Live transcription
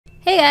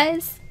Hey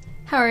guys!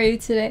 How are you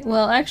today?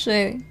 Well,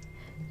 actually,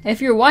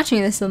 if you're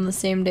watching this on the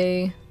same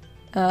day,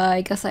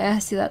 I guess I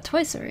asked you that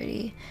twice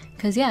already.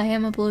 Because yeah, I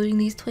am uploading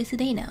these twice a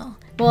day now.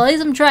 Well, at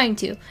least I'm trying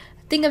to. I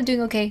think I'm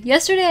doing okay.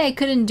 Yesterday I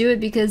couldn't do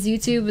it because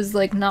YouTube was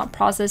like not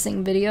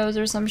processing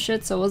videos or some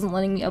shit, so it wasn't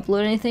letting me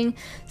upload anything.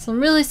 So I'm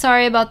really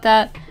sorry about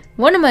that.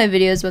 One of my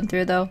videos went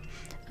through though.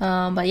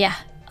 But yeah.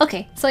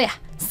 Okay, so yeah.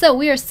 So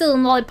we are still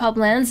in Lollipop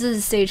Land. This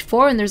is stage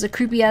 4 and there's a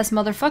creepy ass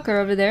motherfucker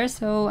over there,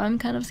 so I'm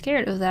kind of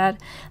scared of that.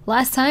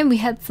 Last time we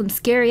had some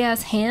scary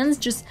ass hands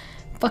just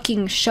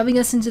fucking shoving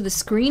us into the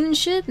screen and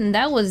shit, and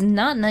that was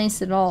not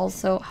nice at all.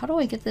 So how do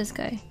I get this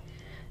guy?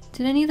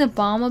 Did I need the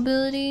bomb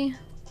ability?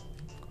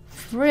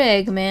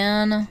 Frig,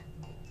 man.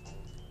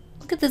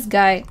 Look at this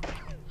guy.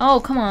 Oh,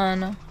 come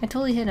on. I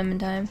totally hit him in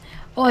time.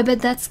 Oh, I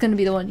bet that's gonna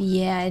be the one.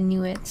 Yeah, I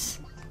knew it.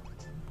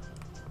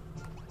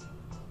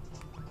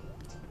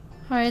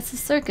 Alright, it's a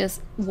circus.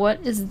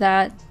 What is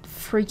that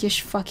freakish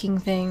fucking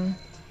thing?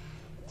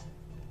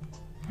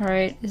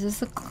 Alright, is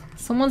this a...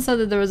 Someone said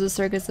that there was a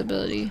circus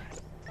ability.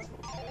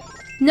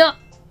 No!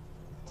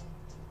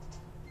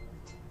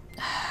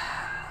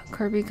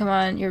 Kirby, come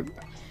on. You're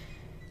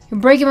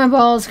breaking my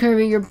balls,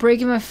 Kirby. You're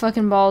breaking my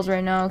fucking balls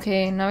right now,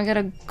 okay? Now I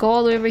gotta go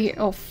all the way over here.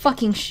 Oh,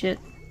 fucking shit.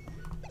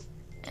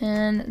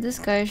 And this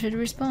guy should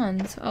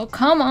respond. So, oh,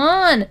 come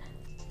on!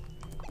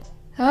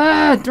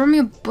 Ah, throw me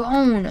a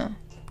bone.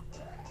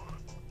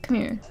 Come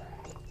here.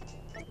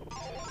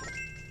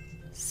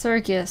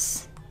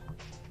 Circus.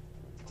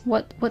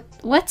 What?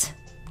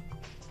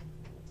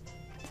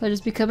 So I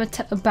just become a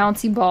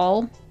bouncy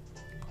ball?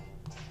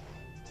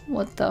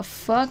 What the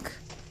fuck?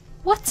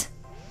 What?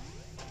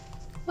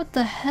 What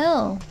the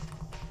hell?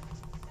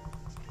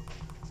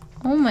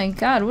 Oh my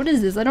god, what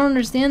is this? I don't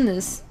understand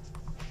this.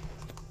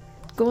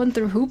 Going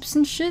through hoops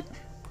and shit?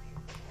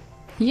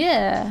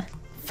 Yeah.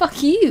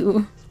 Fuck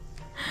you.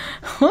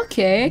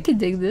 Okay, I can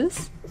dig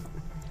this.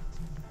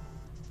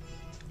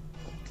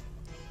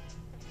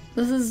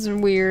 This is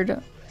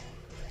weird.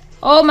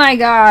 Oh my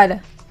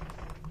god!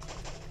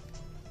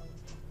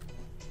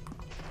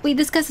 Wait,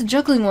 this guy's a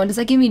juggling one. Does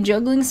that give me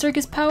juggling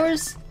circus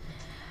powers?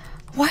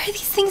 Why are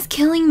these things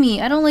killing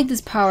me? I don't like this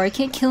power. I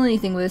can't kill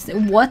anything with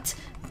this. What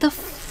the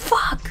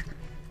fuck?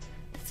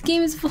 This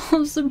game is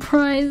full of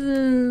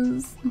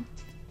surprises.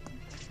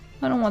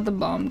 I don't want the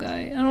bomb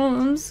guy.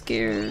 I'm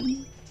scared.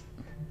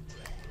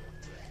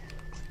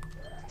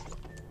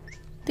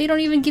 They don't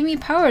even give me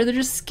power. They're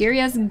just scary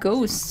ass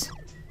ghosts.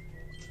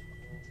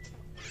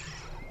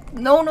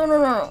 No.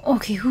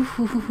 Okay,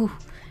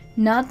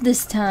 not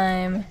this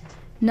time.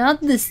 Not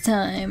this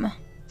time.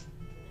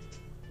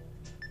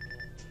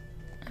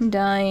 I'm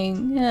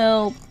dying.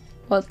 Help.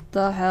 What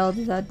the hell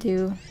did that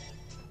do?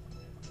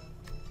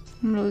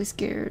 I'm really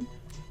scared.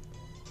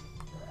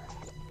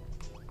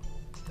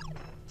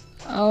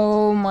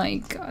 Oh my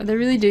god. They're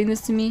really doing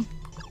this to me?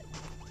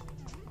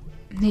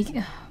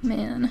 Oh,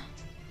 man.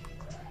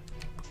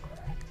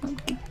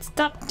 Okay,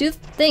 stop. Do the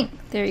thing.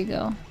 There you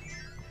go.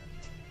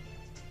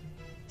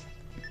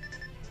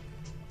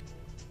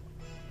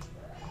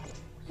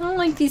 I don't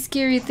like these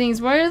scary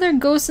things. Why are there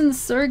ghosts in the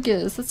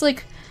circus? That's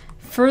like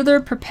further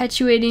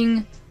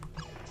perpetuating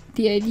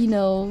the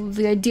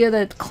the idea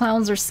that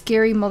clowns are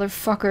scary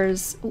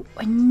motherfuckers. Oh,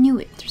 I knew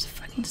it. There's a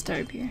fucking star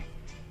up here.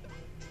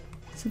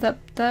 So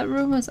that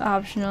room was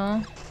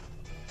optional.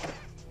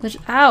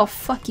 Ow,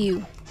 fuck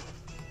you.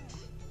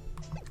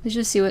 Let's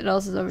just see what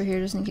else is over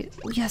here just in case.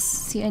 Oh, yes,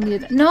 see, I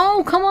needed that.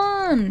 No, come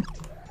on!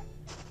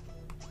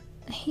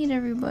 I hate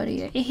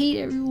everybody. I hate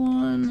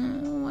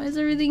everyone. Why is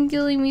everything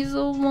killing me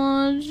so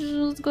much?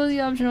 Let's go to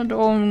the optional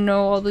door. Oh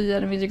no, all these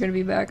enemies are gonna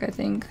be back, I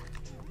think.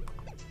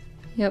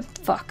 Yep,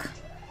 fuck.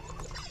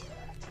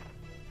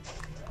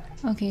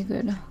 Okay,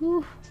 good.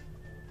 Whew.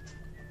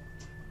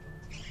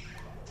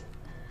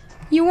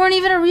 You weren't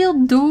even a real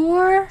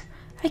door?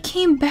 I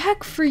came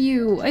back for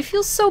you. I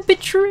feel so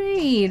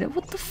betrayed.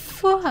 What the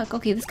fuck?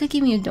 Okay, this guy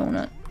gave me a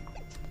donut.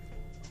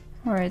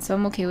 Alright, so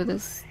I'm okay with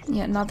this.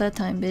 Yeah, not that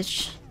time,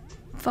 bitch.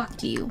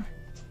 Fuck you.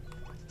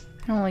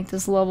 I don't like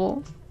this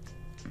level.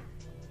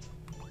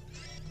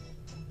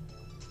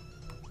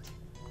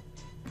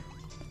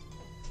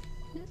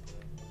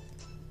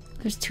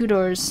 There's 2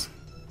 doors.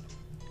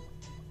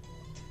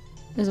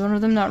 Is one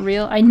of them not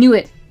real? I knew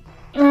it!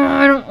 Ugh,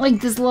 I don't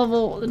like this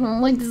level. I don't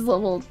like this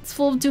level. It's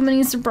full of too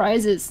many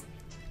surprises.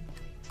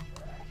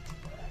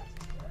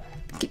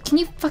 Can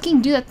you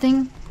fucking do that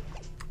thing?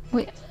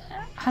 Wait,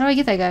 how do I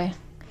get that guy?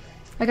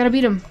 I gotta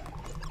beat him.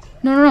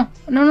 No.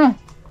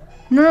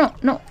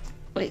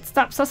 Wait,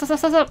 stop. Stop.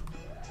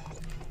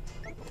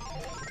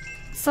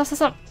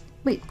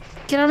 Wait,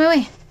 get out of my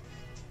way.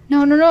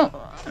 No. I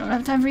don't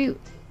have time for you.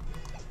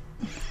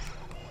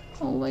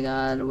 Oh my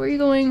god, where are you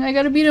going? I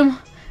gotta beat him.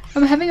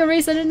 I'm having a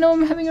race. I didn't know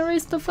I'm having a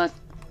race. The fuck?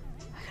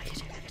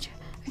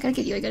 I gotta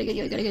get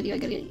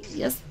you.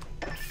 Yes.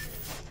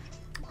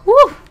 Woo!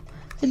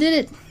 I did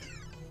it.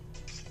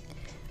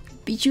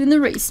 Beat you in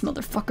the race,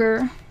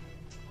 motherfucker.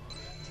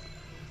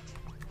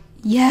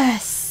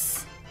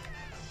 Yes!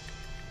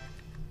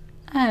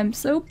 I'm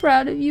so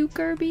proud of you,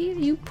 Kirby.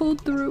 You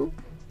pulled through.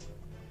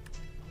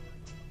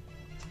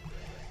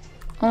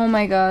 Oh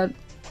my god.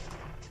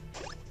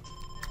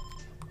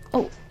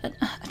 Oh, a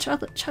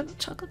chocolate, chocolate,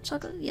 chocolate,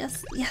 chocolate.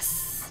 Yes,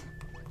 yes.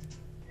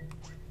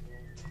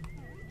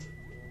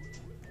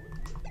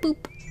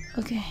 Boop.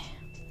 Okay.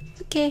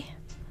 Okay.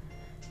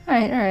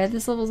 Alright, alright.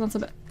 This level's not so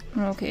bad.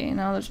 Okay,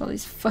 now there's all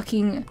these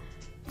fucking...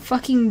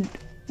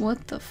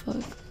 What the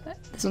fuck?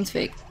 This one's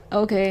fake.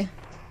 Okay.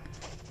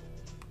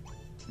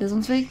 This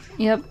one's fake?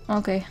 Yep,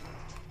 okay.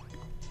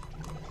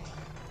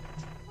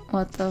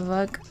 What the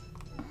fuck?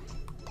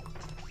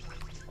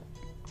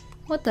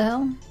 What the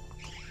hell?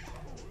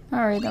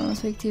 Alright, that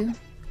one's fake too.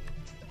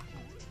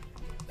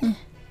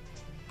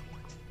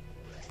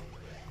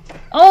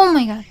 Oh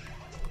my god!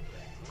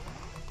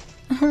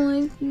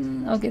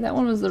 Okay, that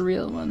one was the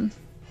real one.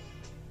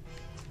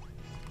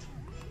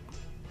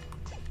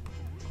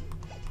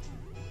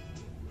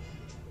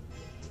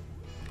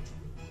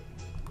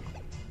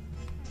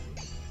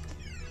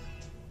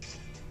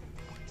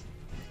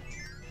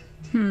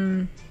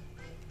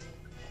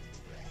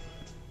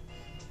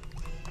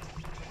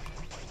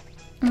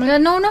 Oh my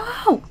god, no, no!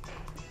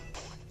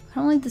 I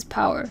don't like this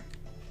power.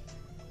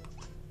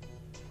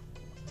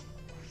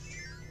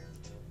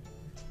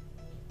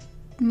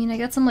 I mean, I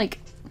got some like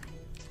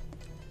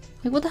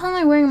what the hell am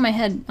I wearing on my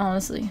head,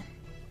 honestly?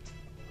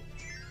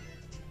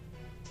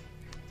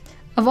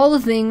 Of all the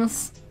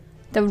things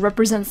that would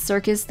represent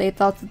circus, they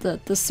thought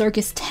that the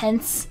circus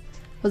tents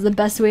was the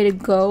best way to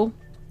go.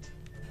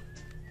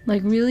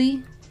 Like,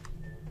 really?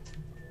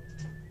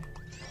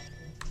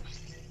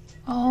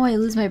 Oh, I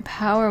lose my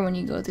power when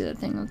you go through that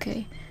thing,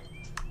 okay.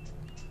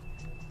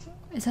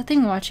 Is that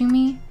thing watching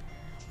me?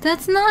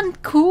 That's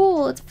not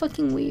cool, it's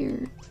fucking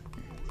weird.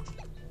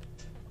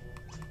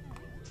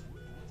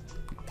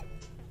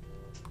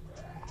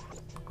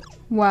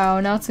 Wow,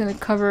 now it's gonna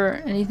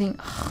cover anything.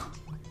 Ugh.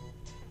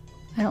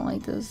 I don't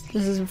like this.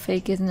 This is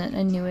fake, isn't it?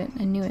 I knew it.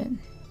 I knew it.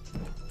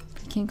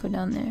 I can't go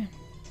down there.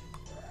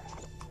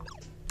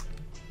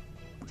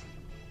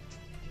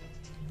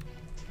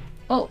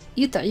 Oh,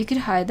 you thought you could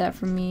hide that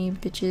from me,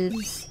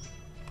 bitches.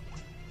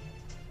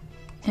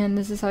 And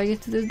this is how I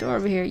get to this door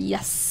over here.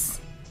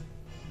 Yes!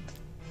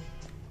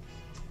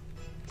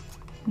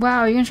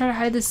 Wow, you're gonna try to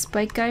hide this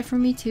spike guy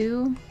from me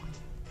too?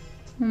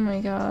 Oh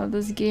my god,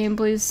 this game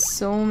plays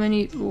so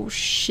many- oh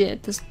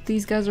shit,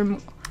 these guys are-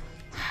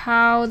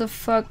 how the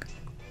fuck-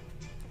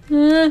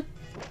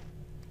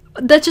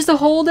 That's just a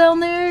hole down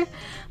there?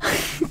 I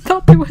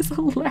thought there was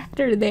a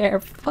ladder there,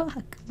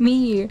 fuck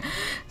me.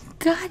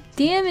 God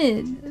damn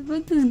it,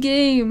 fuck this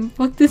game,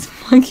 fuck this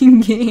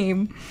fucking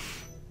game.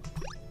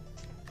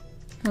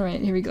 Alright,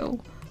 here we go.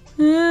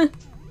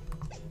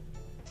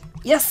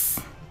 Yes!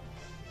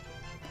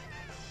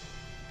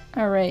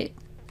 Alright.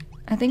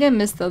 I think I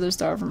missed the other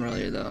star from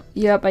earlier though.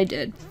 Yep, I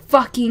did.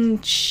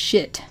 Fucking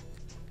shit.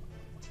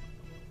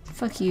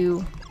 Fuck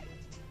you.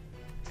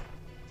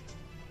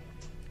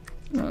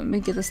 Oh, let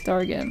me get the star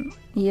again.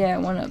 Yeah,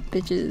 one up,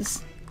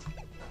 bitches.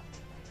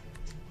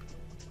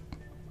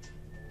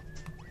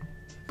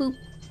 Boop.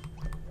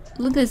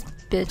 Look at this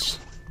bitch.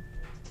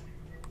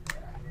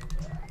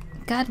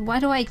 God,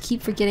 why do I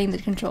keep forgetting the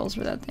controls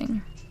for that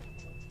thing?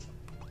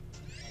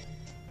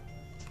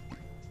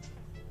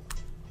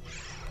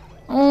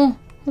 Oh!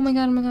 Oh my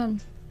god, oh my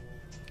god.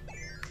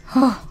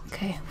 Oh,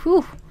 okay.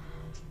 Whew.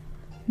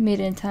 Made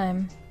it in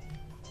time.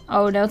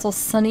 Oh, now it's all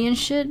sunny and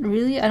shit?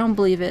 Really? I don't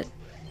believe it.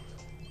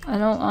 I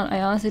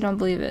honestly don't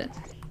believe it.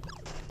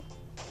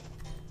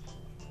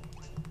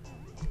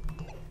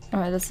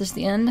 Alright, that's just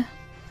the end.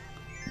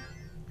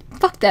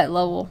 Fuck that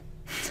level.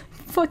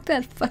 Fuck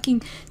that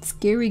fucking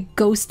scary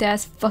ghost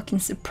ass fucking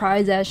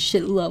surprise ass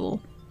shit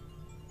level.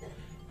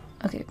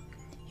 Okay.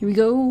 Here we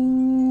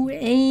go.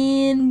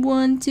 And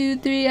 1, 2,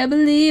 3. I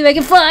believe I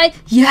can fly.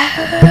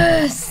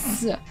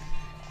 Yes!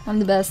 I'm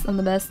the best. I'm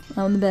the best.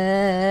 I'm the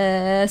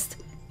best.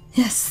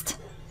 Yes.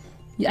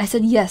 I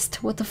said yes.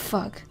 What the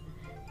fuck?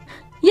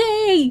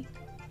 Yay!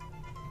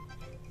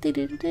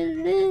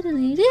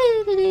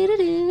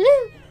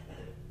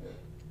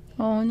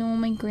 Oh no,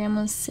 my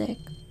grandma's sick.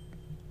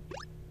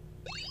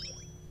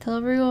 Tell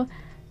everyone,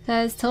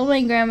 guys, tell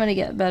my grandma to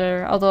get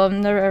better. Although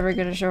I'm never ever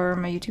gonna show her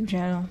on my YouTube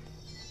channel.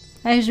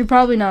 Actually,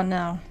 probably not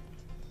now.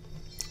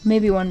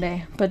 Maybe one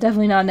day, but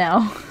definitely not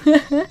now.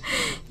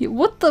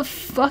 What the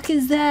fuck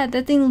is that?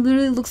 That thing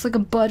literally looks like a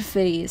butt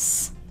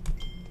face.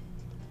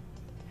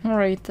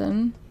 Alright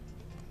then.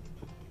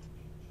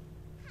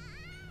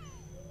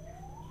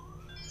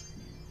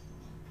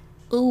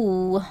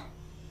 Ooh.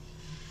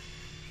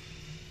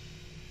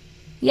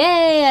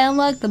 Yay! I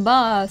unlocked the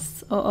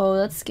boss. Oh,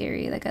 that's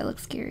scary. That guy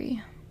looks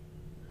scary.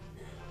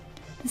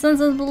 This one's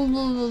blah blah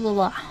blah blah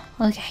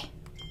blah. Okay.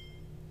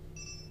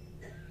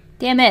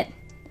 Damn it.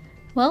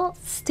 Well,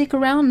 stick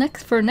around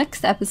for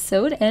next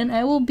episode, and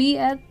I will be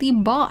at the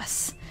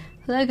boss.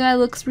 That guy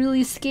looks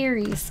really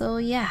scary. So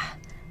yeah.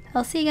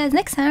 I'll see you guys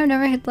next time.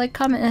 Don't forget to like,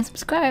 comment, and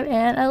subscribe.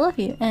 And I love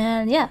you.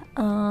 And yeah.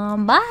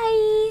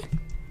 Bye.